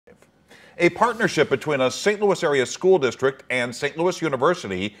A partnership between a St. Louis area school district and St. Louis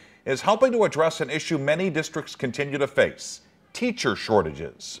University is helping to address an issue many districts continue to face: teacher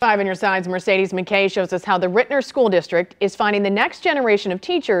shortages. 5 on your sides, Mercedes McKay shows us how the Ritenour School District is finding the next generation of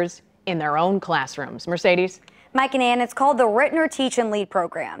teachers in their own classrooms. Mercedes. Mike and Ann, it's called the Ritenour Teach and Lead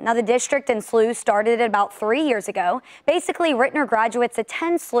program. Now, the district in SLU started it about 3 years ago. Basically, Ritenour graduates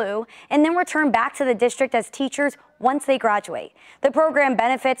attend SLU and then return back to the district as teachers once they graduate. The program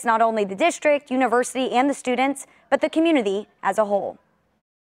benefits not only the district, university, and the students, but the community as a whole.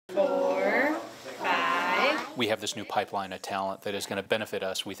 4, 5. We have this new pipeline of talent that is going to benefit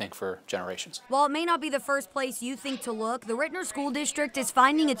us, we think, for generations. While it may not be the first place you think to look, the Ritenour School District is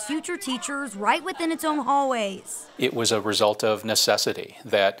finding its future teachers right within its own hallways. It was a result of necessity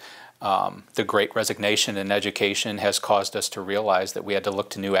that the Great Resignation in education has caused us to realize that we had to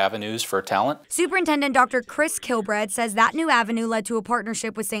look to new avenues for talent. Superintendent Dr. Chris Kilbride says that new avenue led to a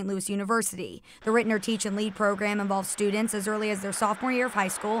partnership with St. Louis University. The Ritenour Teach and Lead program involves students as early as their sophomore year of high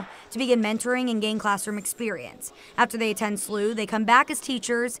school to begin mentoring and gain classroom experience. After they attend SLU, they come back as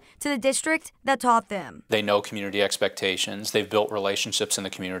teachers to the district that taught them. They know community expectations. They've built relationships in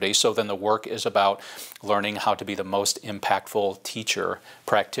the community. So then the work is about learning how to be the most impactful teacher,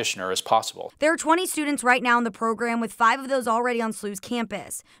 practitioner as possible. There are 20 students right now in the program, with 5 of those already on SLU's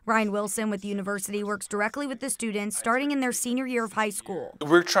campus. Ryan Wilson with the university works directly with the students starting in their senior year of high school.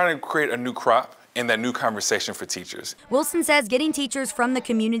 We're trying to create a new crop and that new conversation for teachers. Wilson says getting teachers from the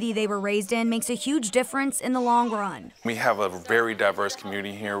community they were raised in makes a huge difference in the long run. We have a very diverse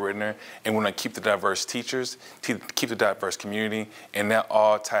community here in Ritenour, and we want to keep the diverse teachers, keep the diverse community, and that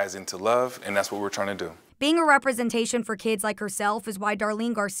all ties into love, and that's what we're trying to do. Being a representation for kids like herself is why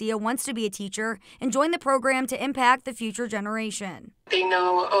Darlene Garcia wants to be a teacher and join the program to impact the future generation. They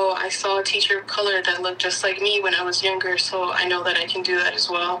know, oh, I saw a teacher of color that looked just like me when I was younger, so I know that I can do that as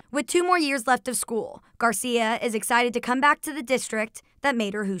well. With 2 more years left of school, Garcia is excited to come back to the district that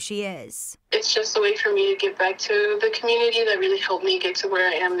made her who she is. It's just a way for me to give back to the community that really helped me get to where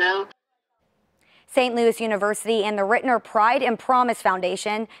I am now. St. Louis University and the Ritenour Pride and Promise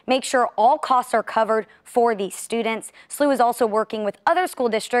Foundation make sure all costs are covered for these students. SLU is also working with other school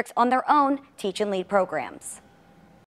districts on their own Teach and Lead programs.